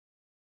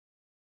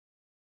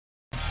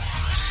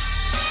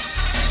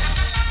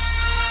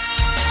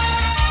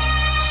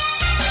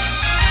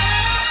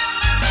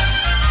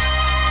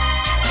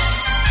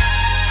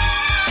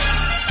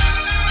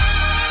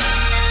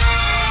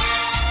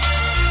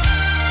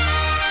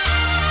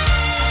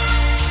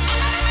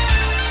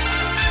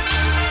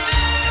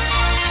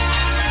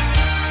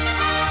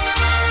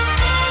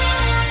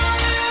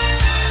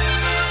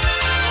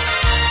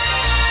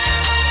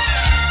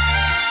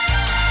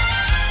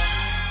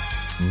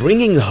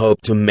bringing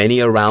hope to many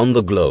around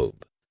the globe,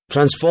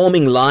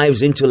 transforming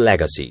lives into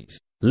legacies.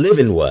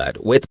 Living Word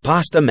with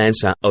Pastor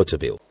Mensa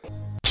Otabil.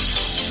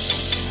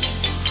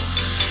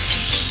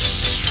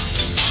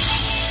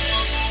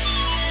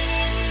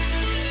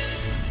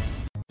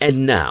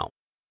 And now,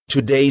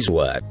 today's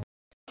word.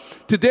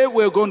 Today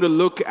we're going to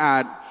look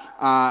at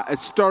a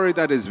story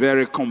that is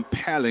very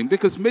compelling,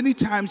 because many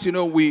times,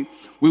 we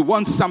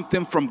want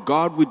something from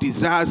God, we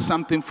desire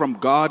something from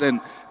God,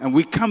 and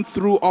we come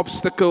through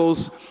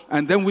obstacles,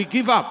 and then we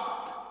give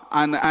up,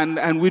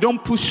 and we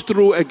don't push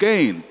through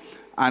again,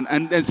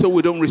 and so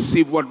we don't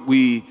receive what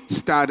we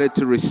started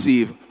to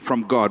receive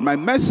from God. My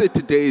message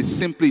today is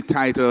simply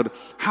titled,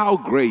 How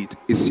Great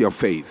is Your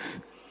Faith?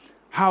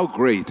 How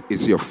great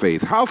is your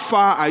faith? How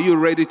far are you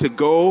ready to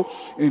go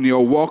in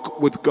your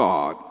walk with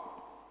God?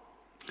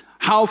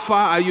 How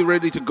far are you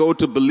ready to go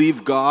to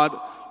believe God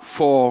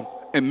for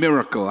a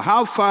miracle?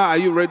 How far are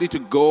you ready to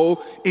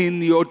go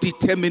in your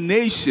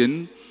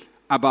determination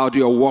about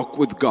your walk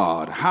with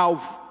God?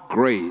 How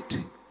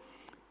great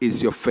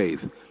is your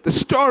faith? The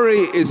story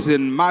is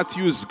in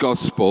Matthew's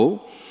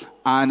Gospel,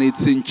 and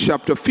it's in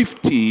chapter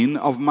 15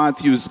 of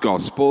Matthew's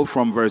Gospel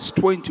from verse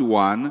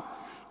 21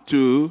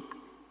 to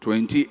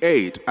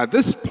 28. At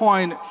this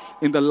point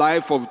in the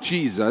life of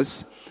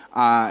Jesus,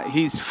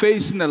 he's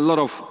facing a lot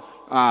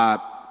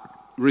of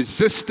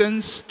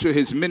resistance to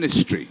his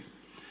ministry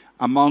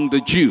among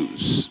the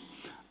Jews.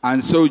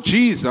 And so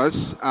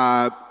Jesus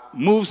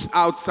moves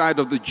outside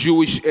of the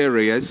Jewish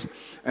areas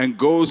and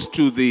goes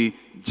to the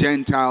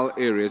Gentile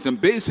areas. And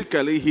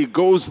basically, he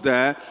goes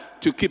there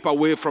to keep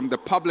away from the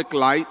public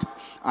light.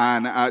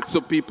 And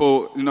so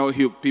people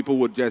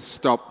would just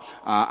stop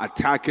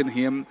attacking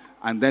him,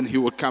 and then he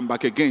would come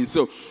back again.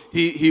 So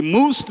he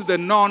moves to the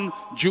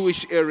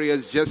non-Jewish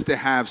areas just to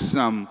have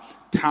some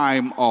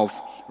time of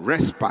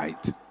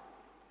respite.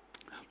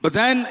 But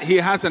then he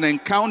has an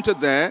encounter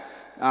there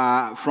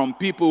from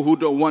people who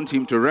don't want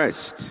him to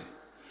rest.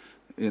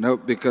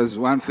 Because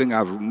one thing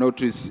I've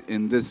noticed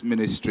in this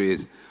ministry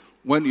is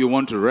when you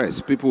want to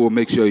rest, people will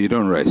make sure you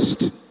don't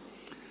rest.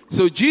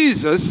 So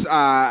Jesus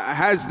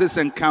has this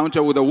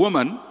encounter with a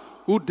woman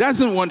who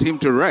doesn't want him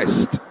to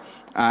rest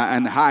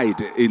and hide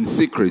in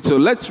secret. So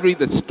let's read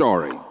the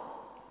story.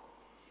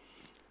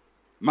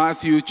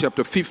 Matthew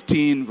chapter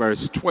 15,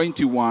 verse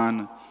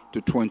 21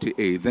 to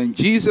 28. Then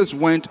Jesus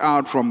went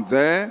out from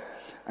there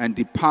and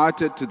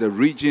departed to the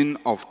region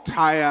of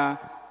Tyre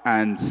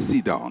and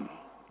Sidon.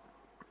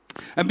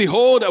 And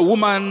behold, a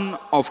woman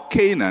of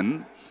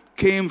Canaan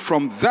came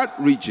from that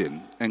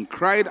region and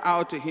cried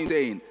out to him,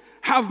 saying,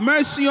 Have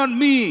mercy on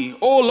me,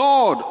 O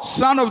Lord,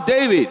 Son of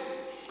David.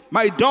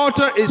 My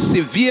daughter is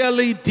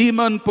severely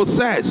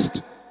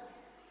demon-possessed.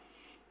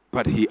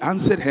 But he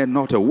answered her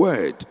not a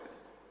word.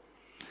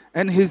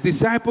 And his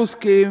disciples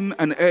came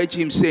and urged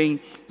him, saying,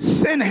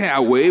 Send her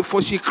away,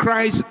 for she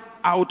cries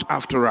out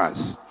after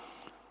us.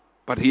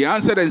 But he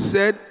answered and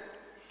said,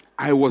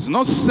 I was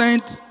not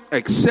sent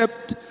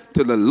except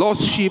to the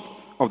lost sheep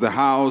of the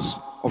house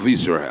of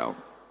Israel.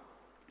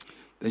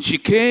 Then she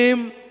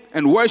came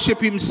and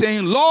worshipped him,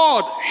 saying,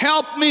 Lord,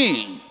 help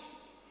me.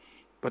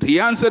 But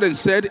he answered and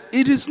said,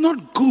 It is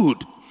not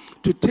good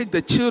to take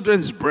the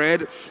children's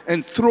bread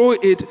and throw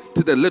it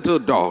to the little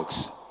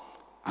dogs.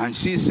 And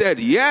she said,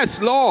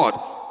 Yes, Lord,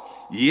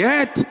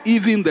 yet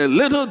even the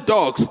little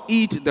dogs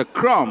eat the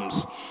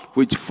crumbs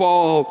which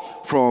fall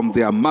from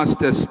their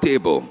master's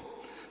table.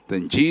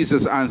 Then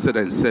Jesus answered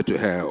and said to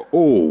her,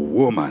 O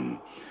woman,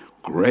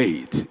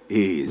 great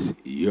is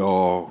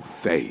your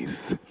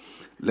faith.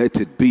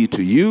 Let it be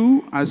to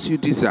you as you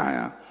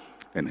desire.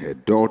 And her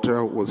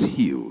daughter was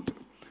healed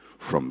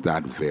from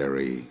that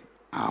very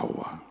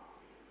hour.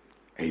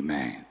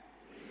 Amen.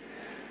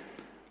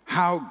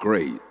 How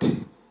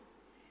great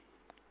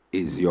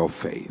is your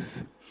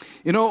faith?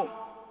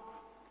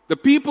 The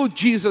people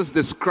Jesus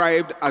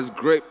described as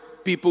great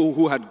people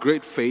who had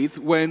great faith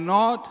were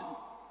not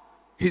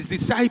his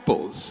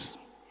disciples.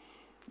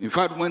 In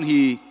fact, when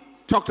he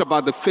talked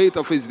about the faith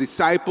of his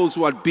disciples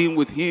who had been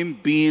with him,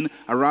 been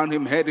around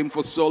him, heard him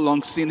for so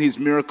long, seen his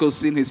miracles,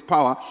 seen his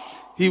power,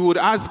 he would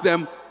ask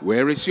them,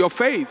 Where is your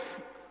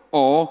faith?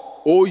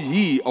 Or, O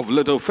ye of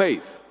little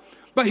faith.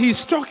 But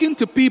he's talking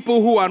to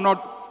people who are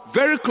not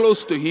very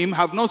close to him,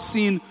 have not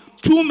seen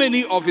too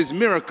many of his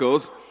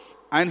miracles,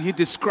 and he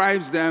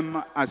describes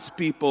them as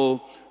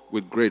people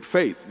with great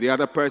faith. The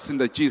other person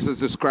that Jesus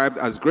described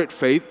as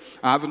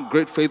having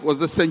great faith, was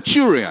the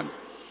centurion,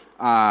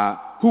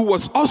 who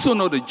was also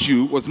not a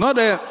Jew, was not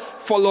a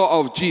follower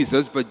of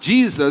Jesus, but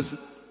Jesus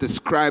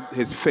described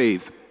his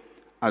faith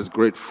as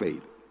great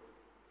faith.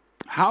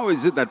 How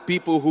is it that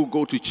people who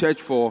go to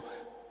church for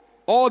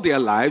all their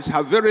lives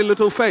have very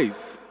little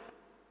faith?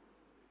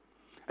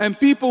 And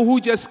people who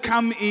just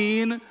come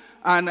in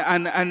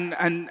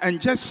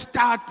and just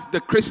start the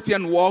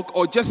Christian walk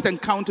or just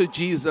encounter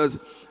Jesus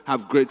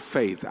have great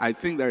faith. I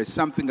think there is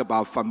something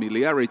about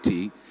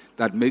familiarity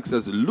that makes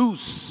us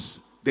lose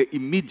the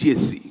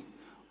immediacy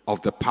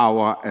of the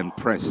power and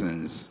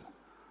presence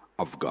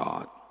of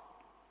God.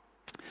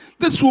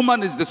 This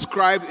woman is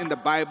described in the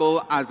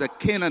Bible as a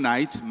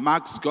Canaanite.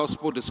 Mark's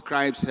gospel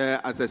describes her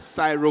as a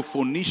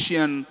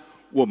Syrophoenician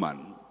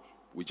woman.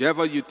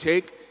 Whichever you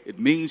take, it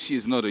means she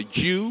is not a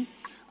Jew.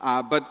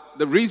 But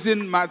the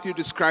reason Matthew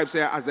describes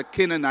her as a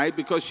Canaanite,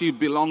 because she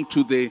belonged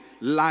to the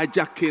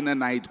larger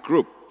Canaanite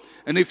group.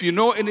 And if you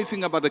know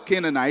anything about the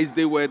Canaanites,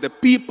 they were the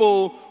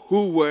people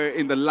who were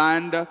in the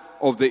land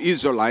of the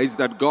Israelites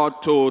that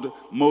God told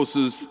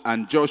Moses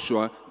and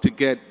Joshua to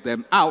get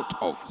them out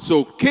of.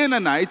 So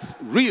Canaanites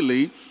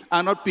really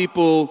are not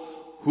people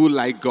who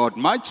like God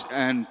much,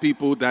 and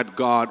people that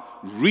God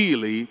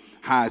really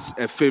has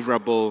a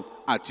favorable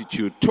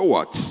attitude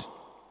towards.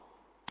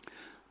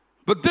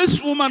 But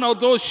this woman,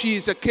 although she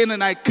is a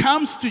Canaanite,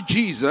 comes to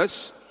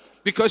Jesus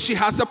because she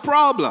has a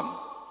problem.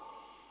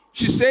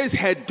 She says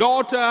her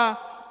daughter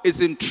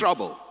is in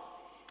trouble.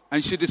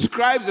 And she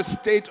describes the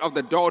state of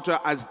the daughter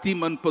as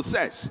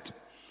demon-possessed.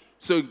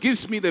 So it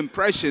gives me the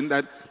impression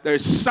that there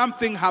is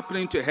something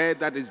happening to her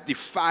that is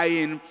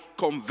defying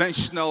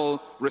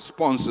conventional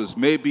responses.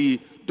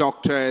 Maybe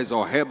doctors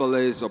or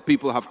herbalists or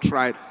people have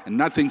tried and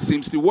nothing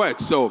seems to work.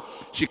 So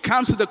she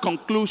comes to the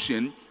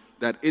conclusion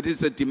that it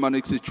is a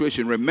demonic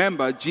situation.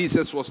 Remember,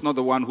 Jesus was not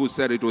the one who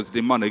said it was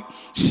demonic.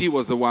 She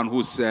was the one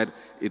who said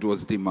it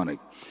was demonic.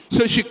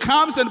 So she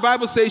comes, and the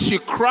Bible says she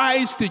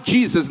cries to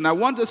Jesus. And I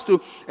want us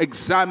to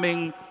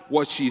examine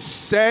what she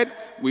said.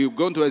 We're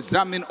going to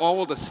examine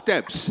all the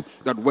steps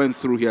that went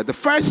through here. The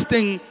first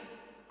thing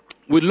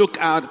we look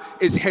at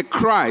is her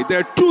cry.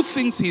 There are two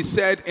things he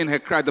said in her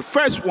cry. The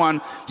first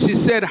one, she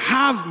said,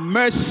 "Have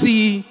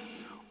mercy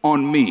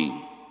on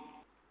me.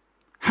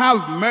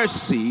 Have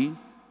mercy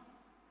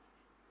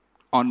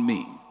on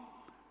me."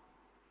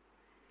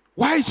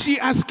 Why is she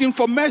asking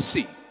for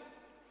mercy?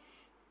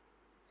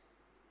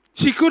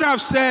 She could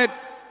have said,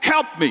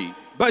 "Help me,"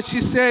 but she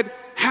said,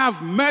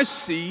 "Have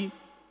mercy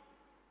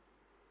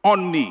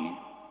on me."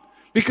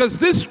 Because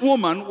this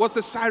woman was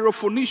a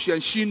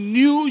Syrophoenician. She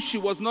knew she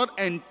was not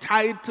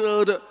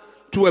entitled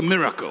to a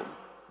miracle.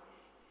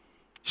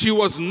 She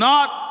was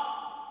not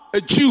a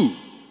Jew.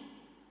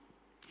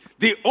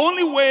 The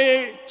only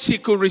way she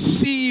could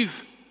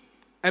receive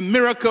a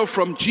miracle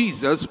from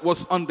Jesus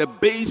was on the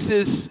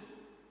basis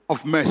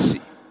of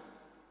mercy.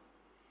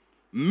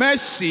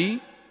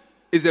 Mercy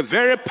is a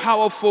very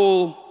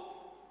powerful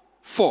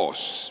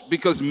force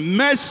because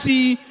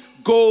mercy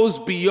goes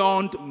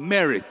beyond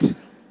merit.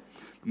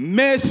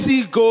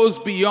 Mercy goes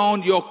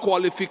beyond your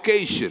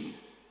qualification.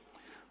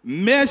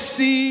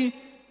 Mercy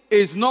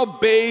is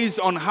not based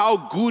on how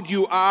good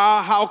you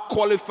are, how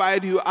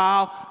qualified you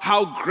are,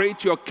 how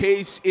great your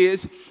case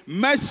is.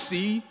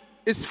 Mercy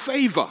is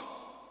favor.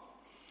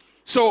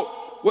 So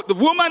what the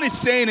woman is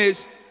saying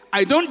is,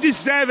 I don't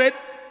deserve it,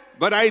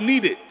 but I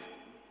need it.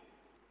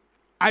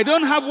 I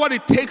don't have what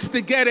it takes to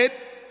get it,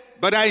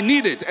 but I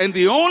need it. And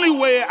the only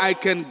way I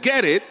can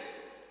get it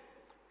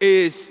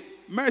is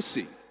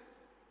mercy.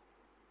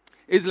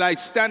 It's like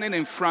standing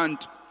in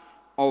front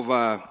of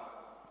a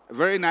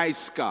very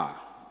nice car.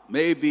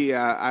 Maybe,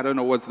 I don't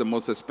know what's the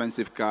most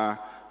expensive car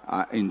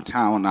in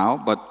town now,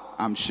 but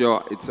I'm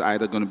sure it's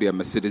either going to be a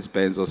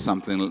Mercedes-Benz or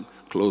something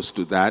close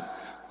to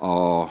that,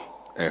 or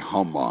a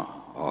Hummer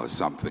or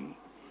something,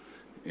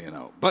 you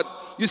know. But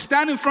you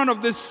stand in front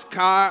of this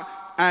car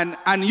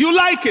and you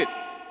like it.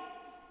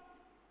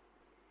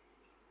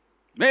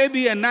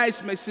 Maybe a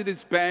nice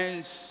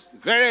Mercedes-Benz,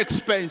 very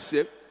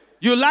expensive.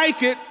 You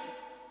like it.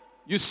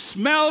 You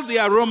smell the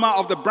aroma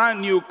of the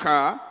brand new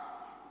car.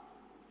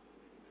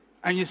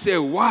 And you say,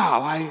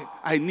 wow,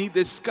 I need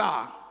this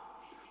car.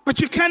 But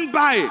you can't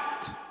buy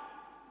it.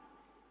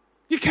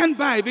 You can't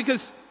buy it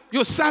because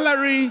your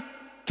salary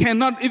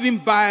cannot even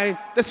buy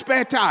the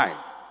spare tire.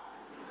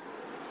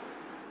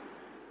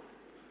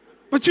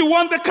 But you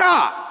want the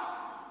car.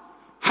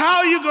 How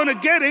are you going to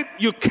get it?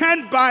 You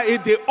can't buy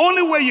it. The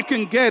only way you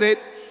can get it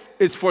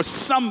is for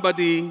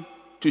somebody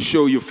to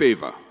show you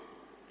favor.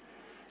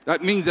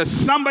 That means that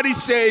somebody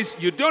says,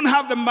 you don't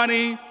have the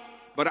money,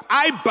 but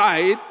I buy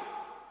it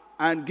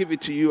and give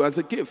it to you as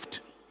a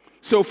gift.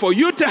 So for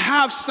you to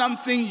have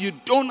something you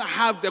don't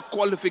have the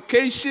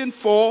qualification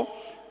for,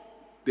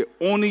 the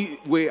only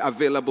way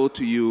available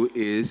to you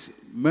is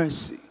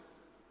mercy.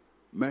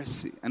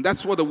 Mercy. And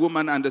that's what the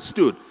woman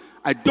understood.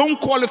 I don't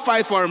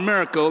qualify for a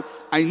miracle.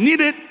 I need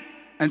it.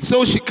 And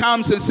so she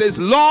comes and says,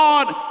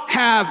 Lord,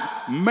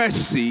 have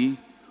mercy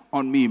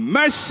on me.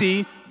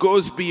 Mercy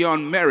goes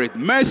beyond merit.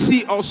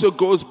 Mercy also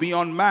goes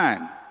beyond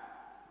man.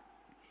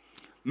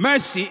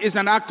 Mercy is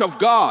an act of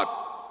God.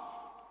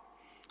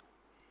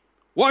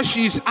 What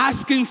she's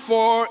asking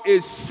for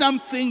is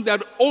something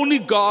that only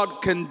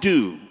God can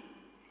do.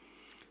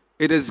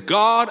 It is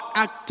God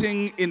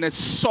acting in a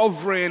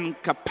sovereign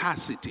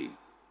capacity.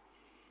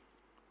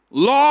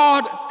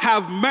 Lord,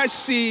 have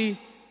mercy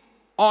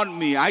on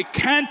me. I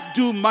can't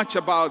do much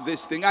about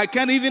this thing. I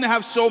can't even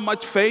have so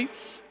much faith.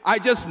 I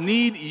just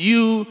need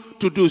you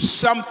to do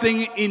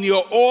something in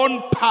your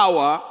own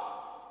power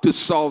to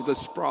solve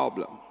this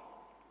problem.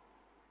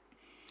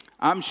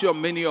 I'm sure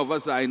many of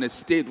us are in a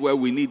state where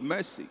we need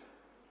mercy.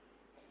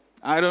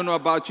 I don't know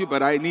about you,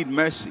 but I need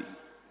mercy.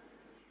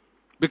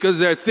 Because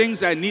there are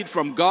things I need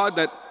from God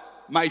that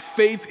my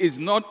faith is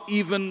not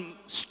even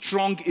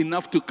strong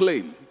enough to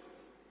claim.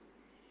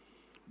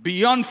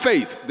 Beyond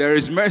faith, there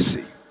is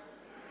mercy.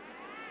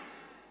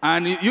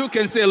 And you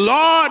can say,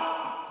 Lord,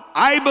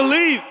 I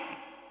believe.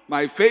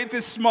 My faith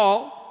is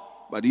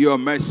small, but you are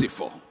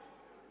merciful.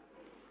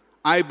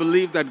 I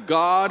believe that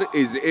God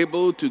is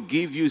able to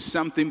give you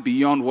something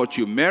beyond what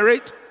you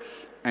merit,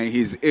 and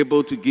He's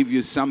able to give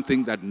you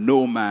something that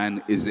no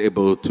man is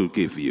able to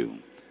give you.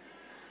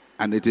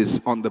 And it is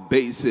on the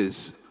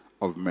basis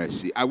of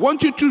mercy. I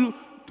want you to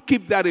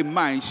keep that in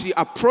mind. She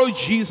approached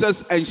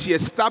Jesus and she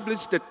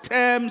established the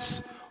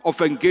terms of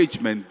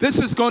engagement. This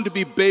is going to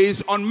be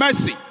based on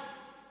mercy,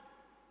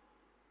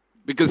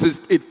 because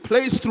it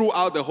plays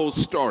throughout the whole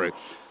story.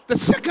 The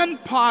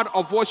second part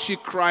of what she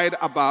cried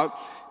about,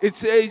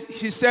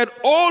 she said,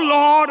 "O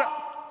Lord,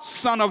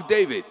 Son of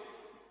David.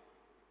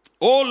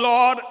 O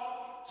Lord,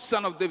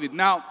 Son of David."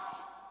 Now,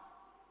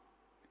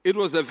 it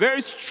was a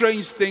very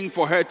strange thing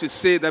for her to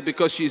say that,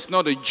 because she's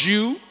not a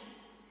Jew.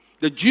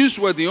 The Jews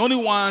were the only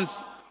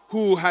ones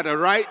who had a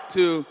right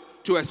to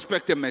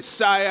expect a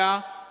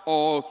Messiah,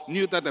 or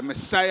knew that the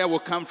Messiah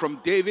would come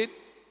from David.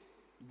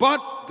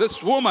 But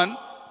this woman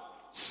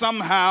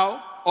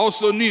somehow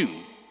also knew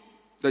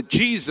that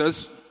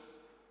Jesus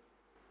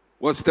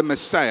was the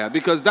Messiah,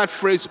 because that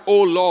phrase,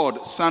 "O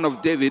Lord, Son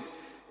of David,"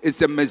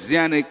 is a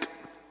messianic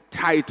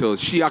title.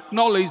 She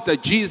acknowledged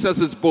that Jesus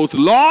is both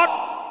Lord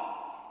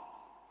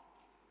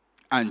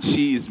and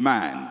she is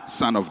man,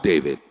 Son of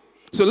David.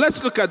 So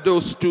let's look at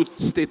those two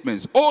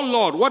statements. "Oh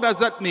Lord," what does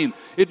that mean?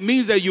 It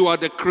means that you are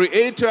the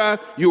creator,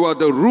 you are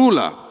the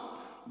ruler.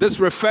 This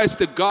refers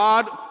to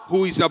God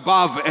who is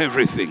above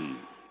everything.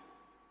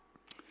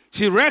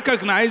 She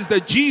recognized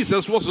that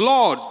Jesus was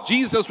Lord.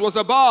 Jesus was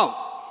above.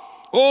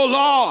 "Oh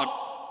Lord,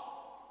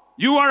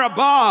 you are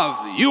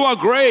above. You are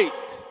great."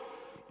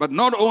 But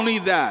not only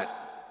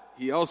that,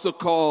 he also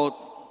called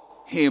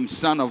him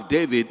Son of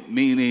David,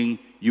 meaning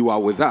you are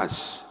with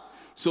us.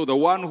 So the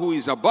one who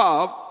is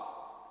above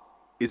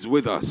is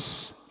with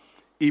us.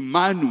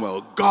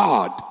 Emmanuel,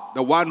 God,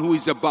 the one who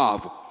is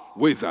above,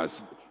 with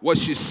us. What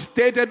she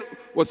stated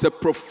was a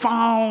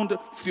profound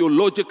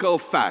theological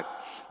fact,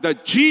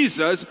 that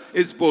Jesus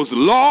is both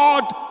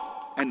Lord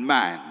and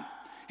man.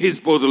 He's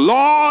both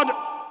Lord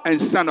and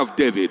Son of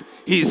David.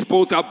 He's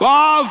both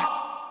above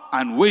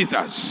and with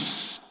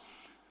us.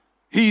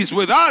 He's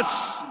with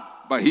us,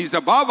 but he's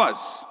above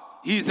us.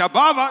 He's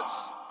above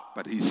us,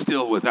 but he's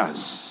still with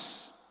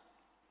us.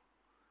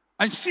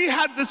 And she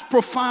had this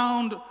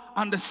profound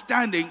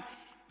understanding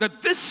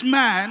that this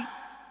man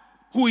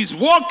who is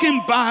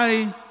walking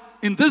by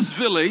in this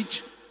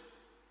village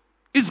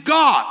is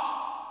God.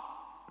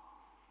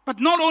 But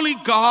not only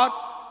God,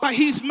 but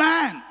he's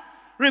man.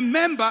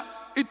 Remember,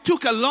 it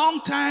took a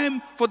long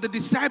time for the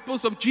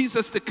disciples of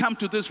Jesus to come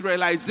to this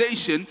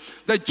realization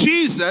that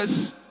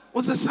Jesus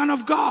was the Son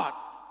of God.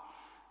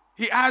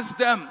 He asked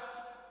them,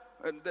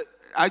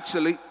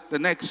 actually, the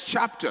next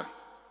chapter,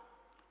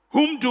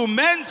 "Whom do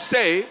men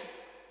say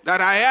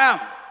that I am?"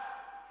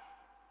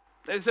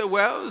 They say,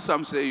 "Well,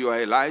 some say you are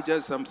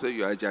Elijah, some say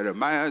you are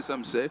Jeremiah,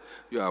 some say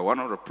you are one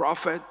of the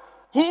prophets.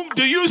 Whom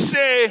do you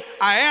say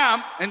I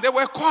am?" And they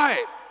were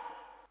quiet.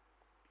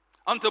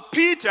 Until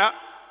Peter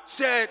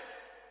said,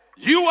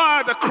 "You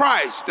are the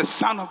Christ, the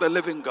Son of the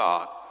living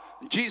God."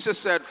 And Jesus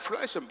said,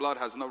 "Flesh and blood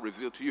has not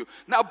revealed to you."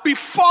 Now,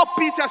 before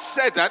Peter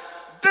said that,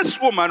 this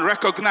woman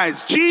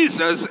recognized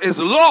Jesus is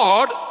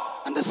Lord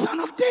and the Son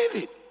of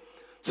David.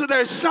 So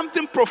there is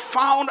something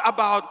profound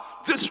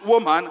about this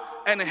woman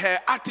and her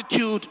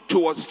attitude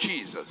towards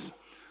Jesus.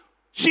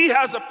 She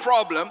has a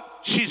problem.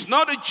 She's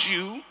not a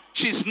Jew.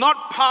 She's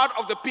not part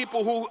of the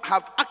people who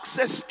have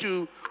access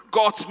to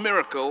God's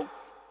miracle,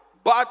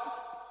 but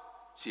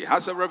she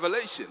has a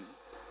revelation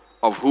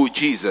of who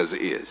Jesus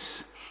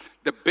is.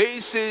 The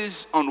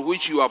basis on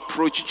which you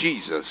approach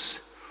Jesus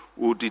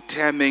will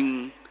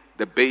determine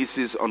the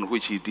basis on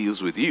which he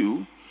deals with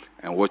you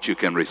and what you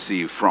can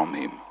receive from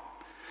him.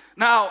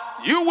 Now,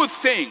 you would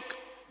think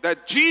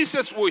that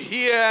Jesus will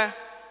hear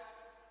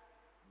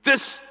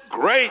this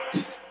great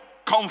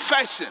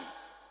confession.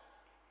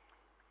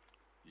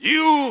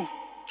 "You,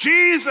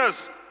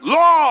 Jesus,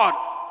 Lord,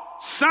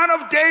 Son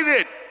of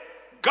David,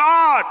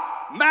 God,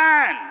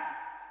 man."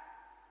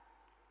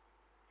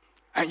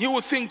 And you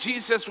would think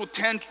Jesus would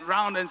turn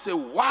around and say,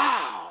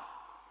 "Wow,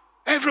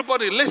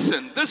 everybody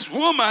listen, this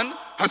woman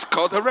has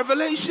caught a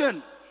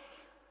revelation."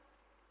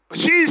 But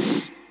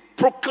she's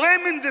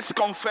proclaiming this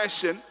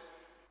confession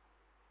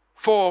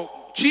for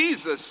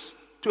Jesus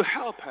to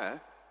help her.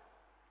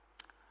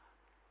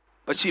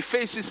 But she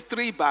faces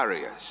three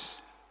barriers.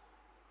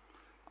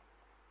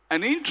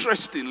 And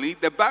interestingly,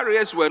 the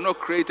barriers were not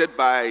created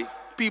by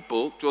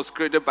people, it was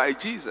created by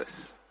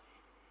Jesus.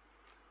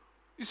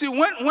 You see,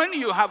 when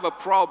you have a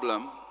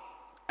problem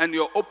and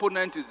your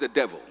opponent is the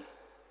devil,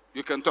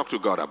 you can talk to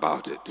God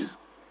about it.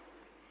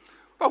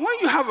 But when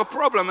you have a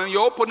problem and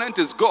your opponent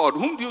is God,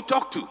 whom do you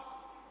talk to?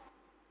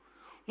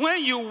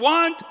 When you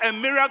want a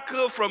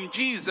miracle from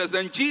Jesus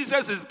and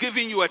Jesus is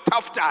giving you a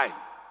tough time,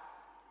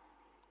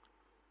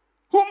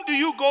 whom do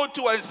you go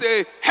to and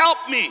say, help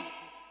me?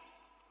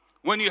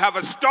 When you have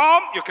a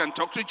storm, you can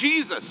talk to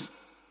Jesus.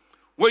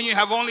 When you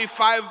have only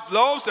 5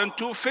 loaves and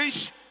 2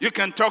 fish, you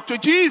can talk to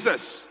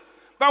Jesus.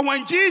 But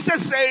when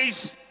Jesus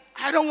says,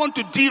 I don't want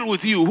to deal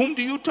with you, whom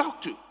do you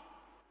talk to?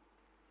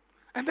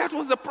 And that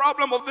was the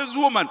problem of this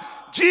woman.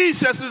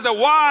 Jesus is the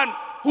one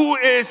who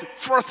is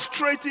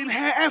frustrating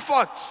her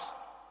efforts.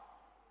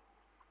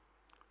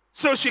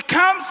 So she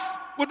comes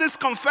with this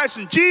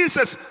confession,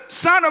 Jesus,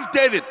 Son of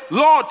David,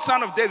 Lord,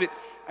 Son of David.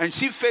 And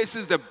she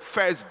faces the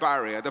first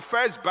barrier. The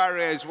first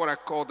barrier is what I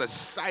call the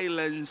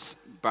silence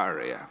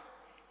barrier.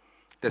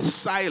 The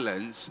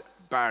silence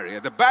barrier.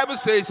 The Bible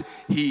says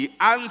he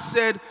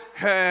answered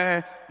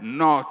her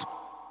not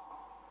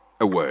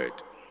a word.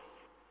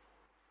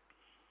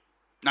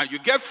 Now you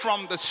get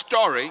from the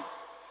story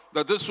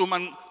that this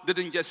woman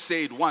didn't just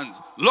say it once.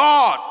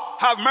 Lord,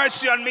 have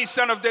mercy on me,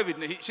 Son of David.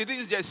 She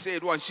didn't just say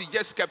it once. She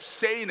just kept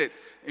saying it.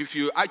 If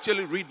you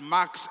actually read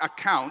Mark's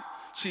account,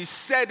 she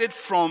said it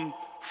from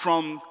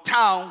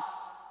town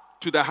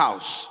to the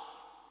house.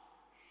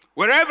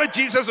 Wherever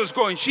Jesus was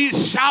going,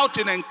 she's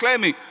shouting and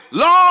claiming,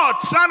 Lord,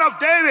 Son of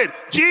David,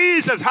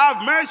 Jesus,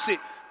 have mercy.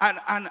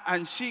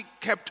 And she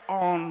kept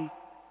on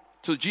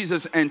till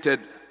Jesus entered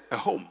a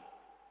home.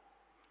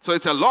 So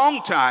it's a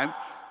long time,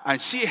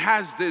 and she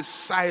has this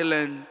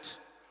silent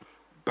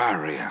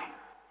barrier.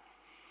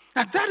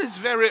 And that is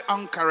very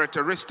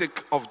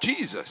uncharacteristic of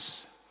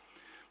Jesus.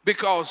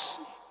 Because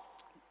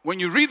when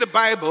you read the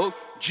Bible,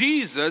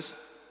 Jesus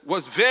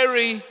was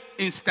very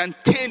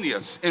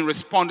instantaneous in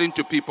responding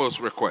to people's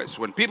requests.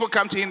 When people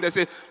come to him, they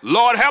say,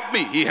 Lord, help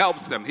me. He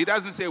helps them. He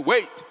doesn't say,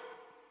 wait.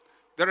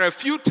 There are a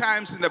few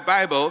times in the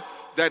Bible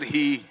that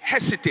he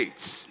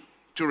hesitates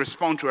to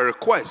respond to a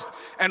request.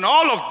 And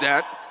all of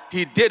that,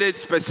 he did it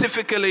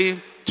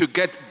specifically to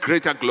get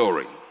greater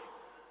glory.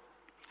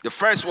 The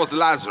first was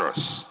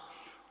Lazarus.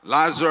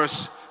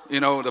 Lazarus,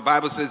 the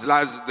Bible says,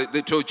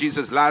 they told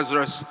Jesus,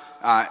 Lazarus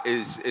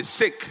is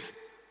sick.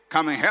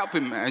 Come and help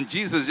him. And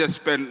Jesus just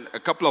spent a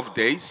couple of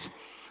days.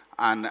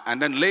 And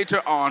then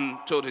later on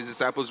told his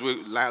disciples,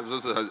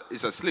 Lazarus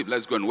is asleep.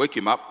 Let's go and wake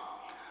him up.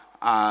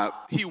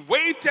 He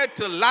waited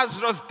till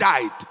Lazarus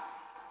died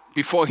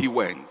before he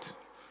went.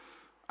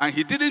 And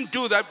he didn't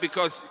do that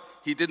because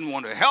he didn't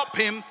want to help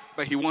him,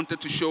 but he wanted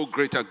to show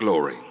greater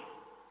glory.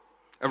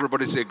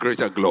 Everybody say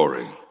greater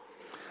glory.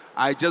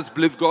 I just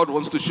believe God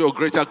wants to show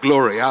greater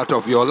glory out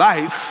of your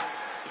life.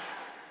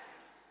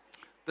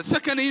 The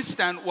second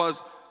instant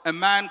was a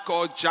man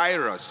called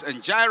Jairus.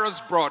 And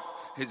Jairus brought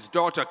his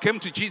daughter, came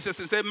to Jesus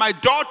and said, my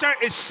daughter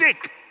is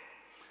sick.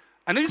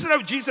 And instead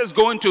of Jesus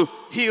going to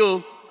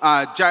heal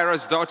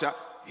Jairus' daughter,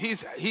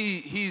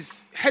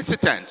 he's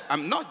hesitant.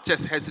 I'm not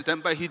just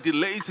hesitant, but he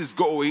delays his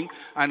going.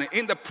 And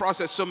in the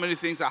process, so many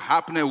things are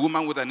happening. A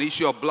woman with an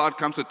issue of blood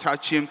comes to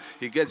touch him.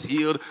 He gets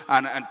healed.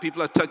 And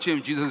people are touching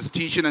him. Jesus is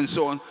teaching and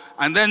so on.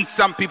 And then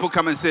some people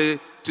come and say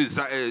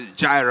to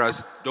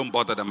Jairus, don't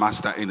bother the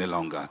master any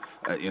longer.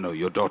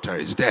 Your daughter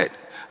is dead.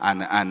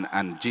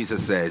 And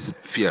Jesus says,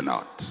 fear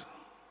not.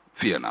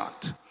 Fear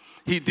not.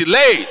 He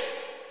delayed.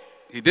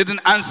 He didn't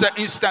answer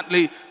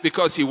instantly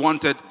because he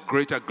wanted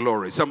greater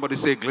glory. Somebody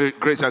say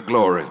greater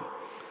glory.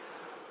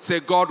 Say,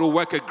 God will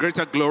work a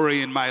greater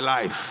glory in my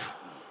life.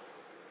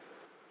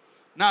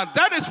 Now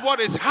that is what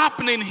is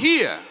happening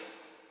here.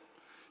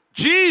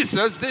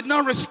 Jesus did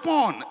not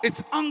respond.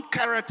 It's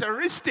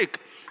uncharacteristic.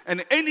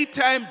 And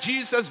anytime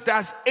Jesus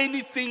does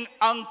anything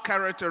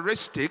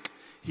uncharacteristic,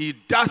 he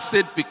does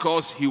it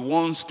because he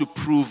wants to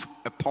prove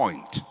a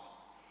point.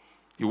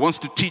 He wants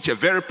to teach a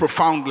very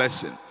profound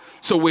lesson.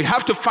 So we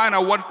have to find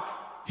out what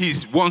he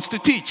wants to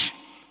teach.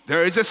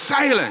 There is a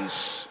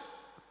silence.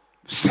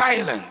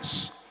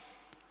 Silence.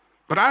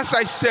 But as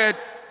I said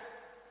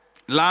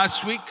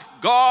last week,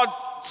 God's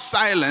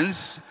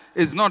silence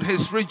is not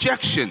his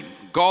rejection.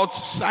 God's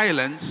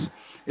silence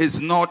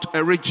is not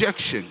a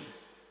rejection.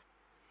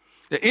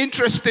 The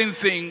interesting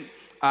thing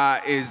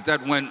is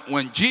that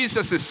when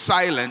Jesus is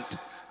silent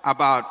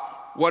about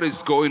what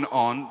is going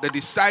on, the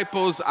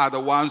disciples are the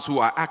ones who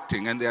are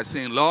acting, and they are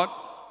saying, Lord,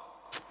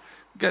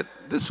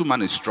 this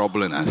woman is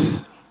troubling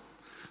us.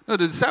 No,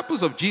 the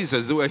disciples of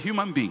Jesus, they were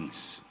human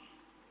beings.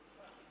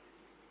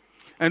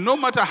 And no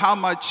matter how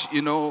much,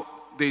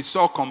 they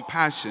saw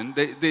compassion,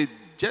 they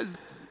just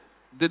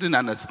didn't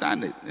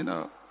understand it,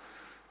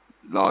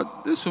 Lord,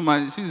 this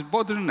woman, she's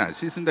bothering us.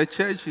 She's in the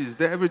church. She's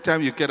there every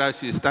time you get out.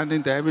 She's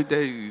standing there every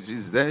day.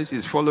 She's there.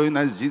 She's following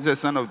us. Jesus,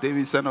 Son of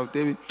David, Son of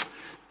David.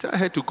 Tell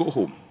her to go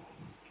home.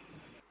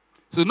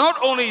 So not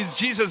only is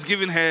Jesus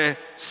giving her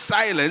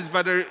silence,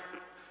 but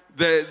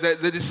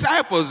the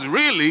disciples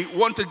really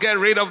want to get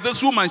rid of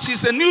this woman.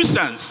 She's a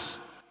nuisance.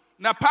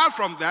 And apart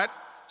from that,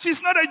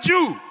 she's not a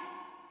Jew.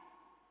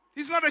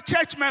 She's not a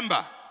church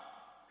member.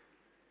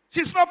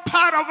 She's not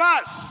part of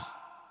us.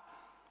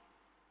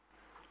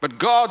 But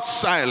God's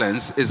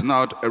silence is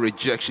not a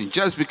rejection.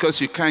 Just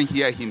because you can't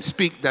hear him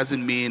speak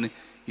doesn't mean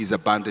he's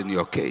abandoned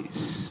your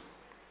case.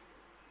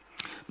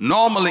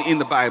 Normally in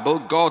the Bible,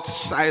 God's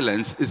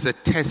silence is a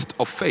test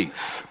of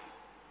faith.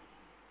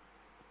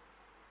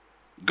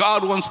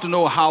 God wants to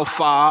know how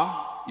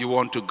far you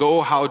want to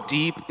go, how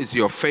deep is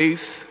your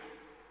faith.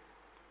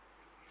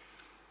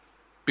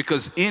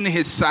 Because in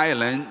his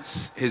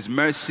silence, his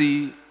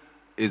mercy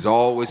is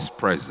always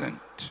present.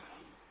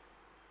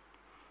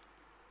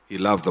 He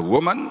loved the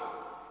woman.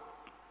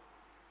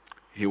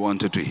 He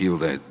wanted to heal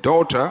their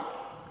daughter.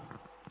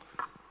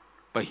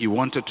 But he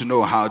wanted to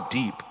know how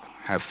deep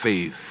her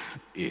faith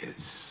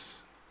is.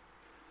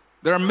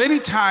 There are many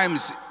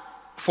times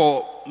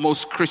for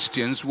most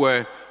Christians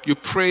where you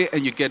pray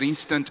and you get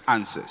instant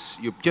answers.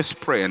 You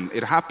just pray and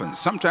it happens.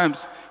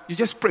 Sometimes you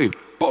just pray,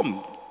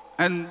 boom,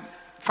 and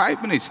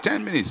 5 minutes,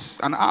 10 minutes,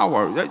 an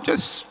hour,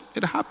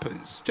 it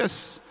happens.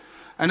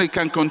 And it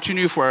can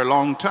continue for a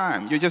long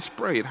time. You just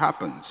pray, it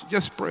happens.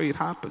 Just pray, it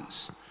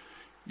happens.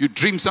 You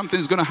dream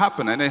something's going to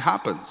happen and it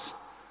happens.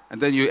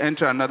 And then you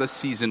enter another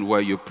season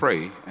where you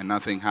pray and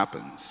nothing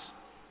happens.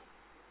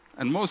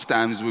 And most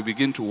times we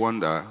begin to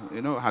wonder,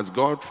 has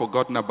God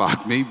forgotten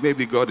about me?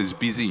 Maybe God is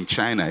busy in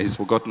China. He's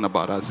forgotten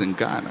about us in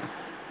Ghana.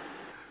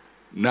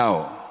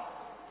 No.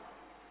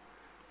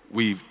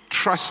 We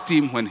trust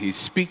him when he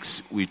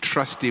speaks. We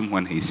trust him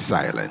when he's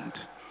silent.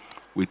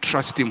 We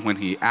trust him when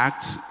he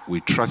acts.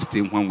 We trust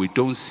him when we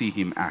don't see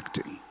him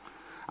acting.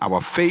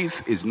 Our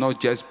faith is not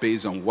just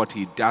based on what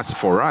he does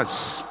for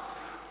us.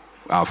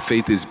 Our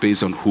faith is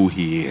based on who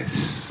he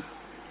is.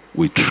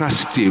 We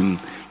trust him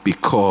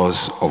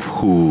because of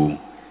who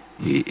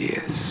he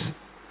is.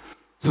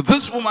 So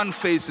this woman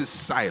faces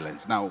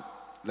silence. Now,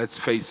 let's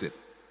face it.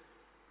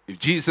 If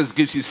Jesus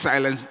gives you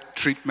silence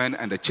treatment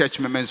and the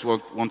church members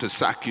want to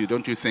sack you,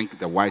 don't you think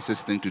the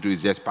wisest thing to do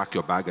is just pack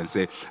your bag and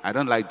say, I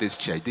don't like this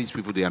church. These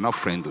people, they are not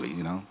friendly,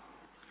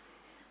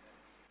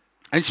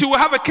 And she will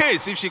have a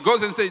case if she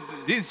goes and says,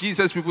 these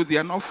Jesus people, they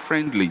are not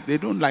friendly. They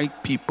don't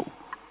like people.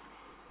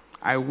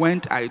 I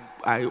went, I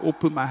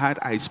opened my heart,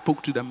 I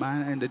spoke to the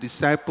man, and the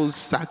disciples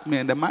sacked me,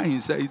 and the man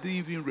himself, he didn't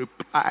even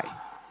reply.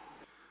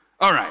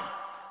 All right.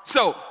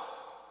 So,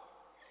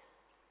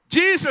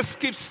 Jesus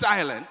keeps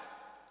silent,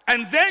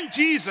 and then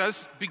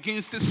Jesus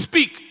begins to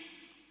speak.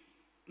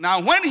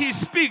 Now, when he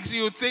speaks,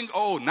 you think,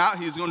 now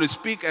he's going to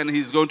speak, and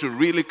he's going to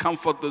really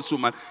comfort this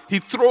woman. He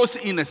throws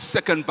in a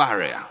second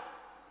barrier.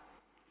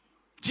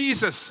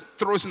 Jesus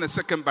throws in a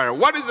second barrier.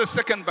 What is the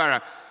second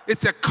barrier?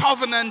 It's a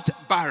covenant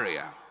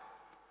barrier.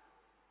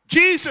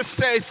 Jesus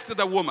says to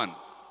the woman,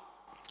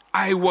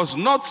 I was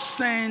not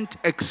sent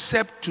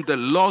except to the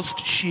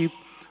lost sheep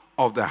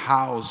of the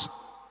house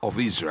of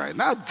Israel.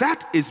 Now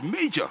that is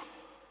major.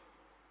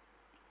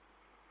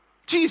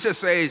 Jesus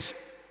says,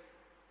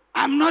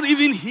 I'm not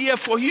even here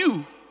for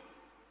you.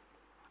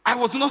 I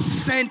was not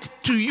sent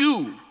to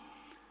you.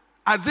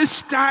 At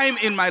this time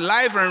in my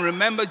life, and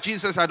remember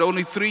Jesus had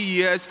only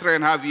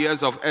 3.5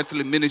 years of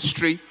earthly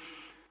ministry.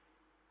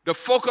 The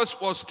focus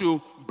was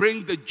to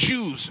bring the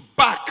Jews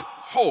back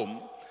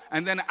home,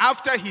 and then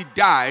after he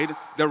died,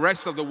 the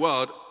rest of the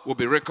world will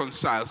be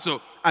reconciled.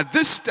 So at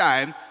this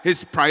time,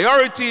 his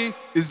priority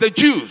is the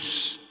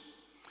Jews.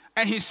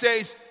 And he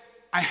says,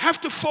 I have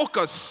to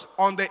focus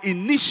on the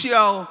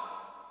initial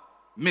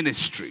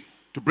ministry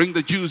to bring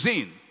the Jews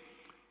in.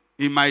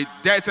 In my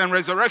death and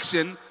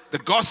resurrection, the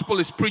gospel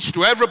is preached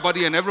to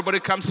everybody and everybody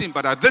comes in.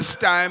 But at this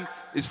time,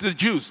 it's the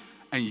Jews.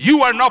 And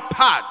you are not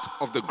part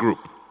of the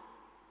group.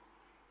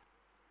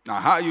 Now,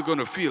 how are you going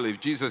to feel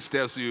if Jesus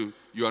tells you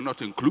you are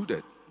not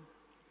included?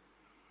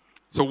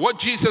 So what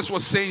Jesus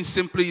was saying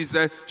simply is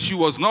that she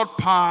was not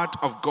part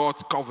of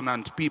God's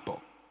covenant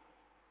people.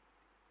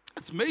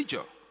 That's major.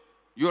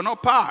 You are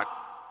not part.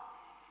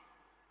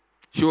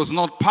 She was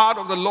not part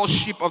of the lost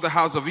sheep of the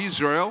house of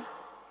Israel.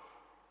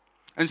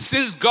 And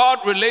since God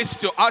relates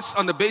to us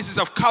on the basis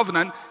of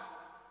covenant,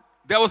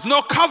 there was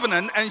no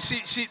covenant, and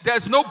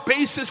there's no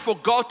basis for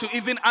God to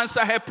even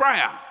answer her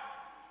prayer.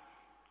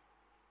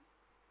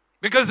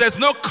 Because there's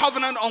no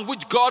covenant on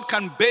which God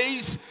can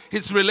base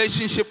his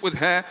relationship with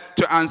her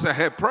to answer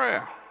her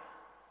prayer.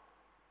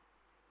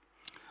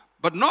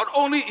 But not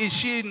only is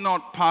she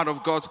not part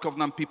of God's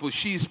covenant people,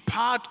 she is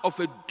part of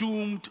a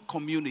doomed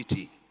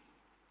community.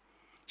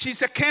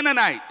 She's a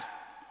Canaanite.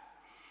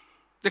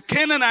 The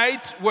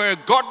Canaanites were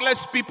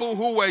godless people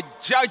who were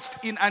judged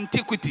in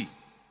antiquity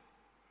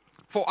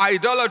for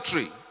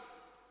idolatry.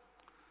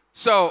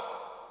 So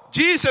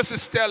Jesus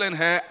is telling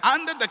her,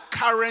 under the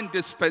current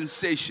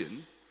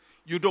dispensation,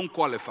 you don't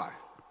qualify.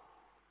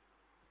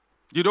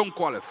 You don't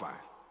qualify.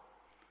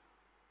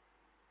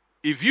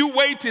 If you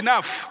wait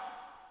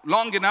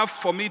long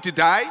enough for me to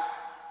die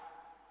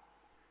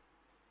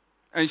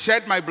and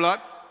shed my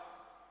blood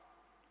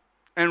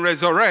and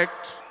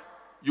resurrect,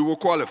 you will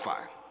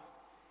qualify.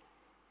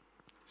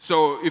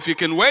 So if you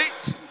can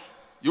wait,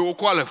 you will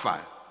qualify.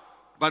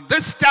 But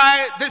this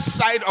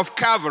side of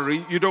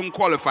Calvary, you don't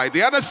qualify.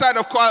 The other side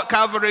of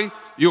Calvary,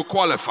 you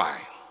qualify.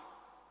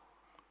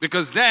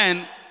 Because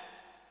then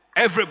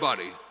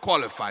everybody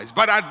qualifies.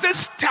 But at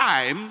this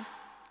time,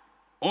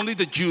 only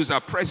the Jews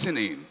are pressing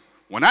in.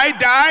 When I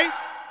die,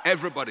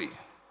 everybody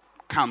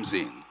comes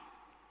in.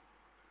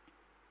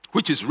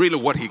 which is really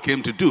what he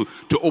came to do,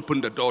 to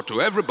open the door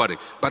to everybody.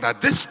 But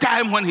at this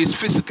time when he's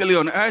physically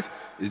on earth,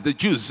 is the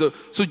Jews.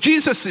 So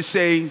Jesus is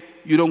saying,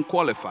 you don't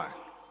qualify.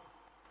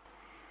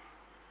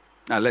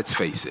 Now let's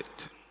face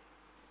it.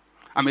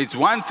 I mean, it's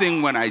one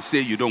thing when I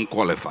say you don't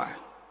qualify.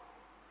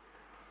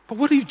 But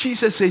what if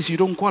Jesus says you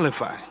don't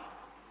qualify?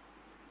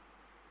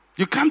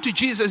 You come to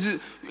Jesus,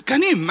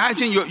 can you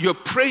imagine you're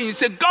praying, you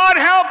say, God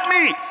help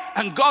me!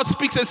 And God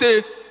speaks and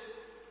says,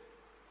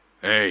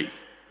 hey,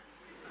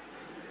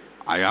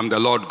 I am the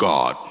Lord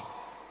God,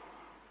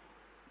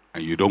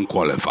 and you don't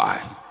qualify.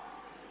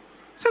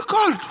 Say,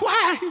 God,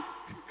 why?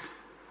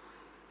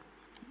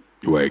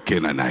 You are a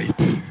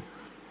Canaanite.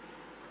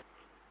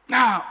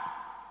 Now,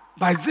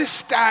 by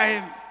this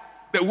time,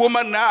 the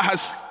woman now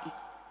has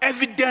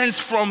evidence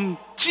from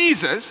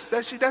Jesus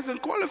that she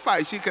doesn't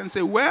qualify. She can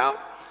say, well,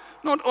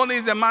 not only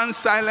is the man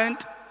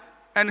silent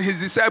and his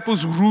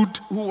disciples rude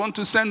who want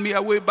to send me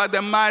away, but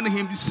the man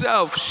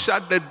himself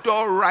shut the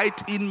door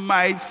right in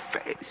my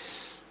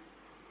face.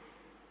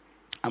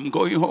 I'm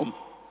going home.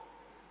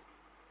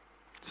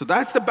 So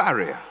that's the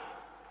barrier.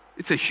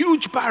 It's a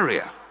huge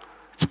barrier.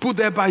 It's put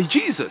there by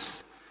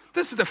Jesus.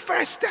 This is the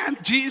first time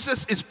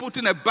Jesus is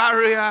putting a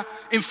barrier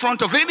in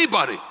front of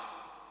anybody.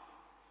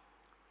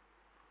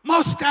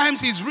 Most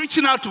times he's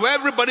reaching out to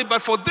everybody,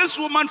 but for this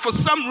woman, for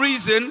some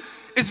reason,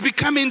 it's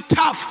becoming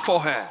tough for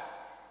her.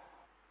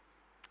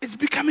 It's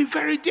becoming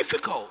very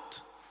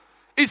difficult.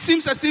 It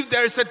seems as if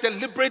there is a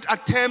deliberate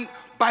attempt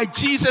by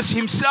Jesus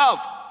himself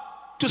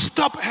to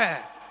stop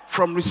her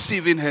from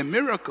receiving her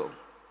miracle.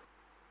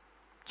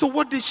 So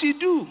what did she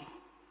do?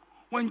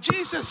 When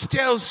Jesus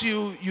tells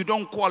you you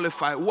don't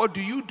qualify, what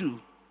do you do?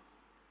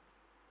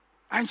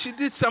 And she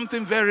did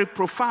something very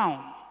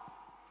profound.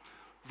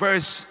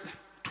 Verse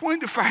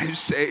 25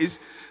 says,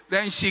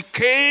 then she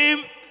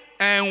came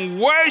and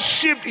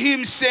worshipped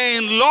him,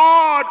 saying,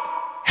 Lord,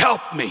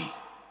 help me.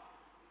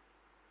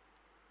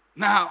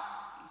 Now,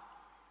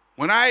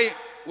 when I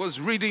was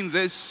reading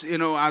this,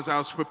 as I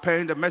was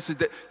preparing the message,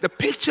 the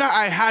picture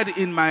I had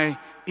in my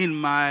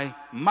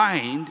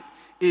mind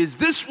is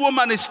this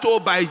woman is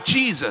told by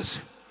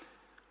Jesus,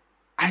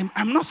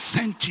 I'm not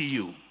sent to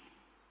you.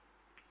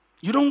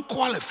 You don't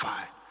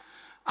qualify.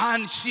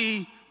 And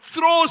she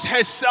throws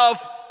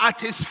herself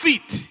at his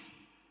feet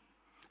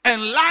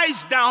and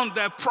lies down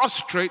there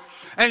prostrate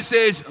and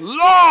says,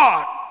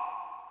 Lord,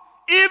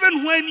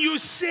 even when you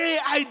say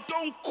I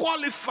don't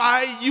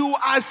qualify, you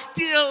are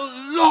still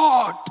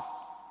Lord.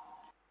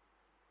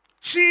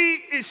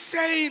 She is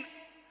saying,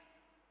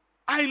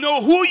 I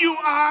know who you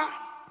are.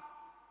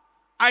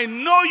 I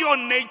know your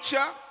nature.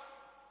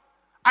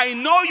 I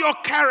know your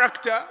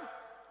character.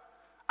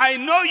 I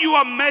know you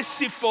are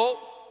merciful.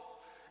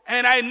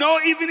 And I know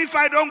even if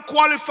I don't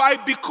qualify,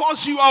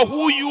 because you are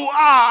who you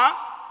are,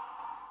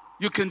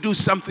 you can do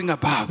something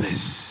about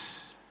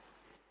this.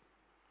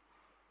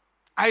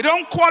 I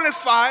don't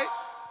qualify.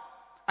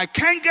 I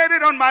can't get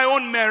it on my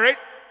own merit.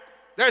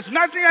 There's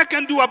nothing I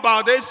can do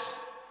about this.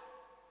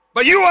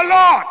 But you are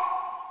Lord.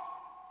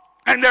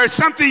 And there's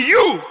something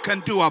you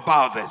can do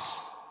about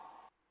this.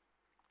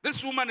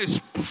 This woman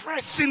is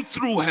pressing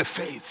through her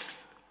faith.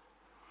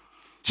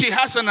 She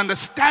has an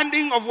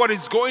understanding of what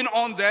is going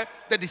on there.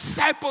 The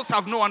disciples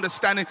have no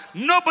understanding.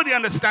 Nobody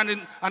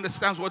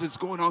understands what is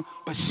going on.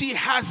 But she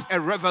has a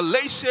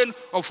revelation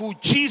of who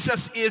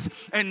Jesus is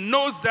and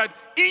knows that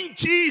in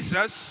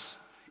Jesus,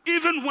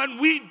 even when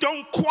we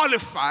don't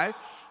qualify,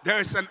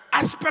 there is an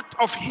aspect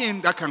of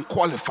him that can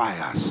qualify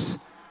us.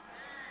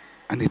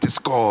 And it is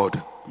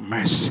called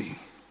mercy.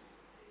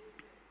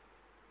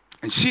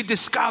 And she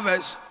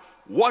discovers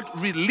what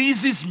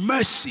releases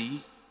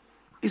mercy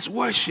is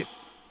worship.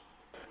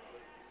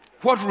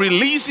 What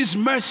releases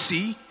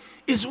mercy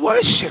is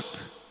worship.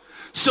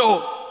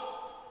 So,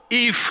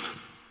 if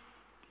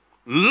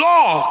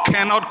law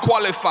cannot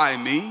qualify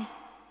me,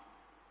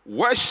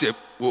 worship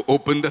will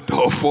open the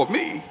door for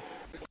me.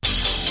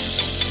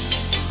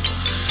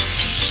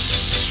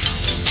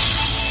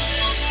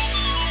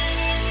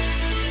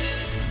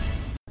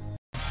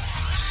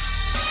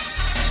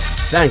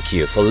 Thank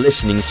you for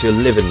listening to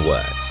Living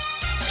Word.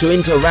 To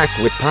interact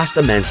with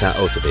Pastor Mensa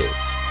Otabil,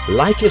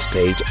 like his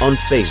page on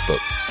Facebook.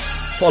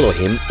 Follow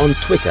him on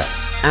Twitter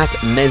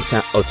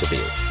 @Mensa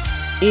Otabil.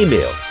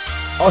 Email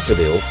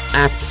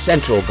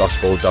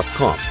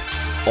otabil@centralgospel.com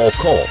or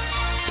call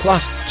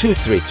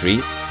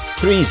 +233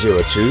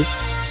 302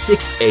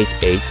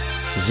 688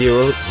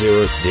 000.